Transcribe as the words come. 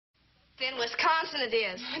Then Wisconsin it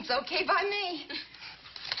is. It's okay by me.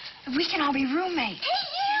 We can all be roommates. Hey,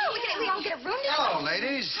 we all get a room together. Hello,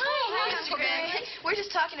 ladies. Hi, Mr. Gregg. We're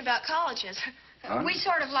just talking about colleges. Huh? We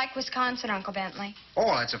sort of like Wisconsin, Uncle Bentley.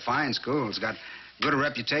 Oh, that's a fine school. It's got good a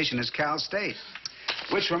reputation as Cal State.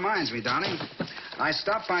 Which reminds me, darling, I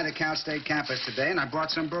stopped by the Cal State campus today, and I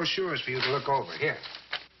brought some brochures for you to look over. Here.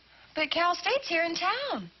 But Cal State's here in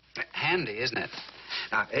town. Handy, isn't it?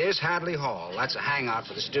 Now, here's Hadley Hall. That's a hangout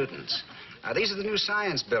for the students. Now, these are the new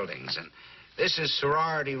science buildings, and this is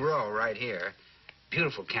Sorority Row right here.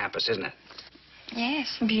 Beautiful campus, isn't it?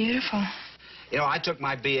 Yes, beautiful. You know, I took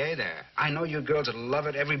my B.A. there. I know you girls would love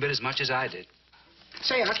it every bit as much as I did.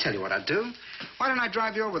 Say, I'll tell you what I'd do. Why don't I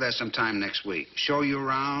drive you over there sometime next week? Show you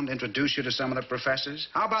around, introduce you to some of the professors.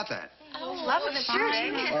 How about that? Oh, lovely, Mr.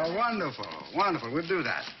 Gregg. Well, wonderful, wonderful. We'll do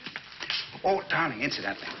that. Oh, darling,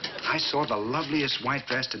 incidentally, I saw the loveliest white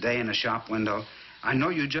dress today in the shop window. I know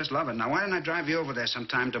you just love it. Now, why don't I drive you over there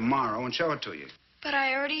sometime tomorrow and show it to you? But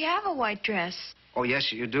I already have a white dress. Oh,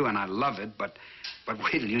 yes, you do, and I love it, but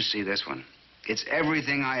wait till you see this one. It's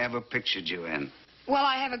everything I ever pictured you in. Well,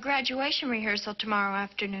 I have a graduation rehearsal tomorrow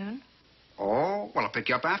afternoon. Oh, well, I'll pick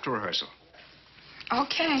you up after rehearsal.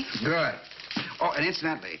 Okay. Good. Oh, and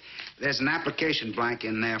incidentally, there's an application blank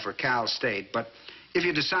in there for Cal State, but if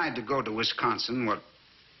you decide to go to Wisconsin, well,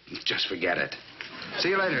 just forget it. See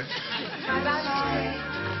you later. Bye-bye.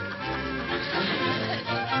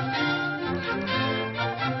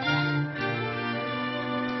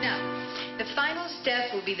 Now, the final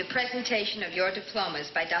step will be the presentation of your diplomas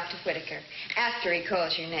by Dr. Whitaker after he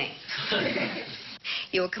calls your name.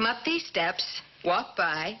 You will come up these steps, walk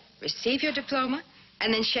by, receive your diploma,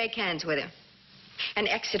 and then shake hands with him. And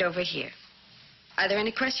exit over here. Are there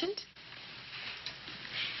any questions?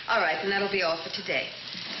 All right, then that'll be all for today.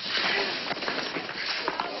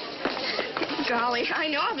 Golly, I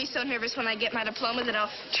know I'll be so nervous when I get my diploma that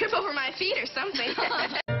I'll trip over my feet or something.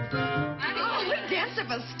 Oh, we danced up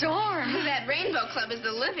a storm. That Rainbow Club is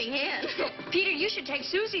the living end. Peter, you should take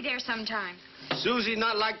Susie there sometime. Susie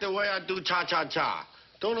not like the way I do cha-cha-cha.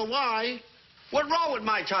 Don't know why. What's wrong with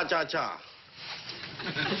my cha-cha-cha?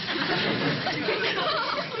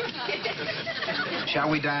 Shall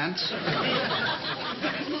we dance?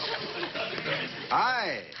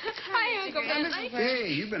 Hi. Hi, Uncle Bentley. Hey,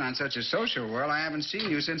 you've been on such a social whirl, I haven't seen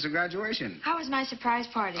you since the graduation. How was my surprise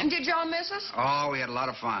party? Did y'all miss us? Oh, we had a lot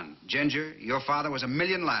of fun. Ginger, your father was a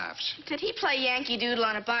million laughs. Did he play Yankee Doodle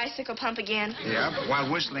on a bicycle pump again? Yep, while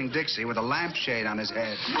whistling Dixie with a lampshade on his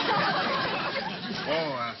head.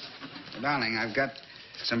 Darling, I've got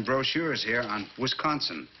some brochures here on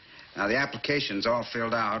Wisconsin. Now, the application's all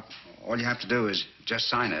filled out. All you have to do is just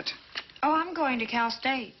sign it. Oh, I'm going to Cal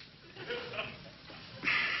State.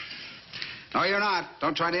 No, you're not.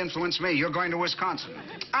 Don't try to influence me. You're going to Wisconsin.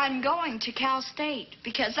 I'm going to Cal State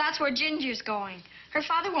because that's where Ginger's going. Her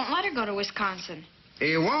father won't let her go to Wisconsin.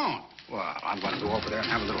 He won't. Well, I'm going to go over there and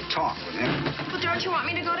have a little talk with him. Well, don't you want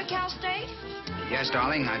me to go to Cal State? Yes,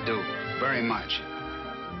 darling, I do. Very much.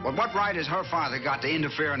 But what right has her father got to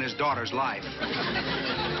interfere in his daughter's life?